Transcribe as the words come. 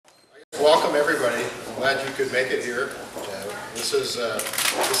Welcome everybody. I'm glad you could make it here. This is an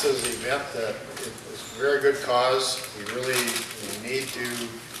event that is a very good cause. We need to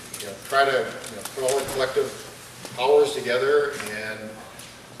try to put all the collective powers together and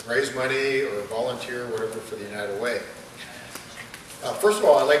raise money or volunteer, whatever, for the United Way. First of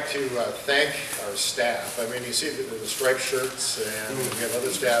all, I'd like to thank our staff. I mean, you see the striped shirts, and we have other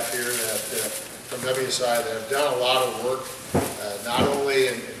staff here from WSI that have done a lot of work, not only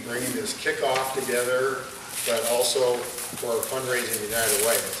in bringing this kickoff together, but also for our fundraising United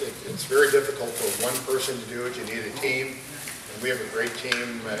Way. It's very difficult for one person to do it. You need a team, and we have a great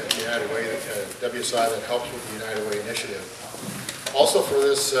team at United Way, WSI, that helps with the United Way initiative. Also for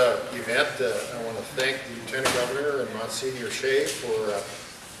this event, I want to thank the Lieutenant Governor and Monsignor Shea for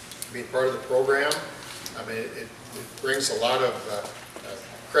being part of the program. I mean, it brings a lot of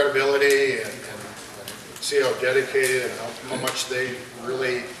credibility and see how dedicated and how much they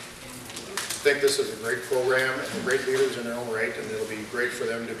really think this is a great program, and great leaders in their own right, and it'll be great for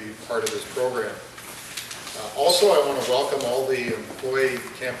them to be part of this program. Also, I want to welcome all the employee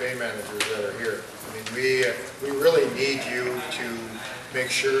campaign managers that are here. I mean, we really need you to make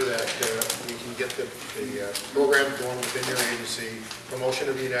sure that we can get the program going within your agency, promotion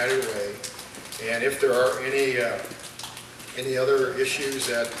of the United Way, and if there are any other issues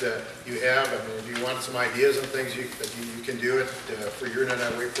that you have, I mean, if you want some ideas and things that you can do it for your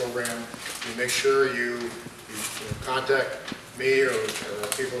United Way program, you make sure you contact me or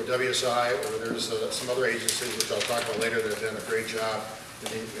people at WSI, or there's some other agencies which I'll talk about later that have done a great job in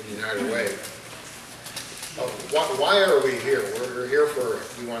the United Way. Why are we here? We're here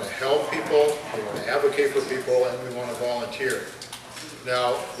we want to help people, we want to advocate for people, and we want to volunteer.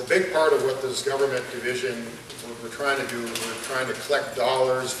 Now, the big part of what this government division, what we're trying to do is we're trying to collect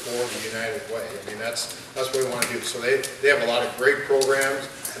dollars for the United Way. I mean, that's what we want to do. So they have a lot of great programs.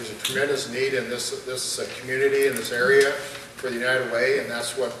 There's a tremendous need in this community, in this area, for the United Way, and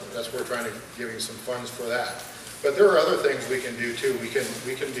that's what we're trying to give you some funds for that. But there are other things we can do too. We can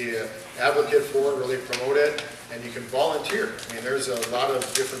be an advocate for it, really promote it, and you can volunteer. I mean, there's a lot of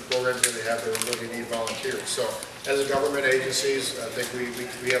different programs that they have that really need volunteers. So as a government agencies, I think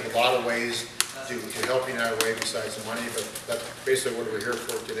we have a lot of ways to help United Way besides the money, but that's basically what we're here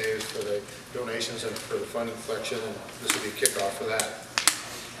for today, is for the donations and for the fund collection, and this will be a kickoff for that.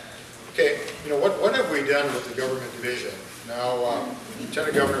 Okay, what have we done with the government division? Now,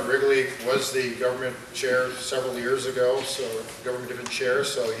 Lieutenant Governor Wrigley was the government chair several years ago, so government division chair,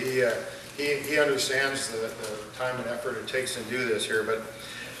 so he understands the time and effort it takes to do this here. But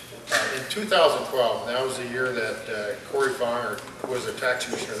in 2012, that was the year that Corey Fong, who was the tax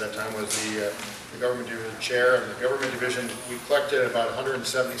commissioner at that time, was the government division chair, and the government division, we collected about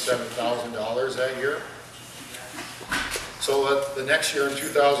 $177,000 that year. So the next year, in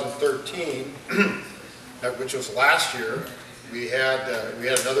 2013, which was last year, we had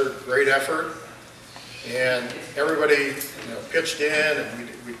another great effort, and everybody pitched in, and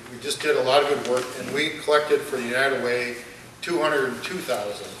we just did a lot of good work, and we collected for the United Way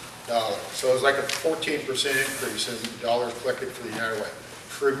 $202,000. So it was like a 14% increase in dollars collected for the United Way.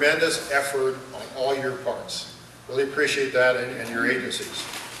 Tremendous effort on all your parts. Really appreciate that, and your agencies.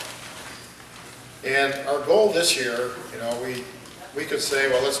 And our goal this year, we could say,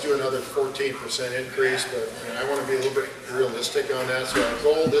 well, let's do another 14% increase, but I want to be a little bit realistic on that. So our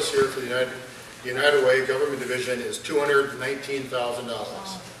goal this year for the United Way Government Division is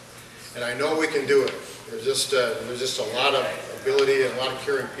 $219,000. And I know we can do it. There's just a lot of ability and a lot of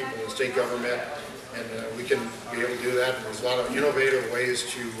caring people in the state government, and we can be able to do that. And there's a lot of innovative ways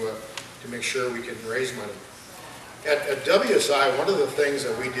to make sure we can raise money. At WSI, one of the things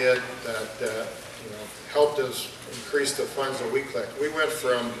that we did that helped us increase the funds that we collect. We went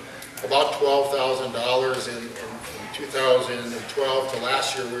from about $12,000 in 2012 to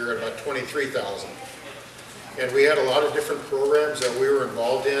last year we were at about $23,000. And we had a lot of different programs that we were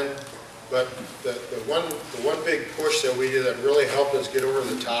involved in, but the one big push that we did that really helped us get over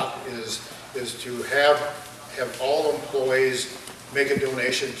the top is to have all employees make a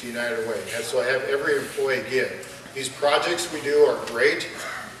donation to United Way. And so have every employee give. These projects we do are great.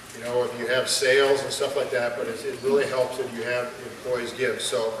 If you have sales and stuff like that, but it really helps if you have employees give.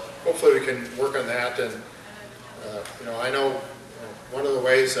 So hopefully we can work on that. And I know one of the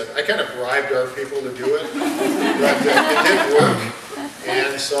ways that I kind of bribed our people to do it, but it did work.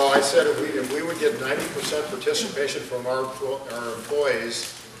 And so I said if we would get 90% participation from our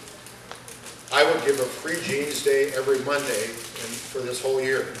employees, I would give a free Jeans Day every Monday for this whole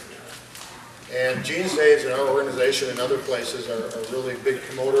year. And Jeans Days in our organization and other places are really big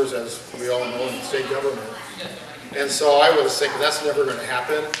promoters, as we all know, in the state government. And so I was thinking, that's never going to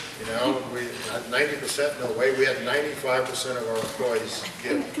happen, you know. We had 90%, no way. We had 95% of our employees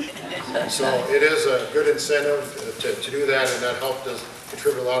give. So it is a good incentive to do that, and that helped us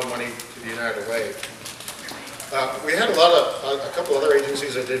contribute a lot of money to the United Way. We had a couple other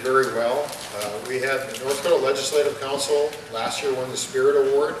agencies that did very well. We had the North Dakota Legislative Council last year won the Spirit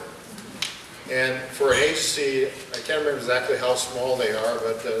Award. And for an agency, I can't remember exactly how small they are,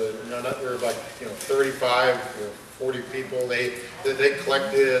 but they're like 35 or 40 people. They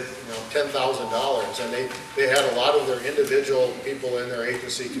collected $10,000, and they had a lot of their individual people in their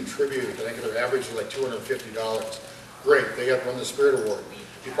agency contribute. I think their average was like $250. Great, they got won the Spirit Award.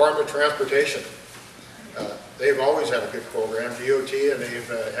 Department of Transportation. They've always had a good program, DOT, and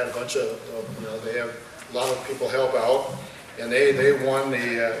they've had a bunch of, they have a lot of people help out, and they won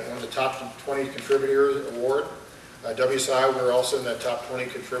one of the top 20 contributors award. WSI, we were also in that top 20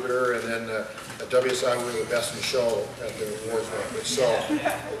 contributor, and then at WSI we were the best in the show at the awards banquet. So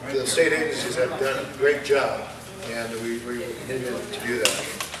the state agencies have done a great job, and we will continue to do that.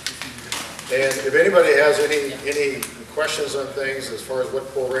 And if anybody has any questions on things as far as what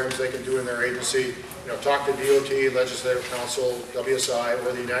programs they can do in their agency, talk to DOT, Legislative Council, WSI,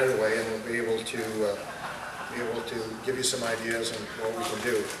 or the United Way, and we'll be able to give you some ideas on what we can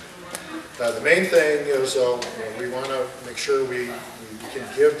do. The main thing is we want to make sure we can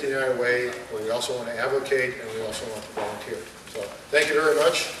give to the United Way, but we also want to advocate, and we also want to volunteer. So thank you very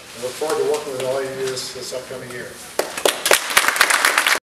much, and look forward to working with all of you this upcoming year.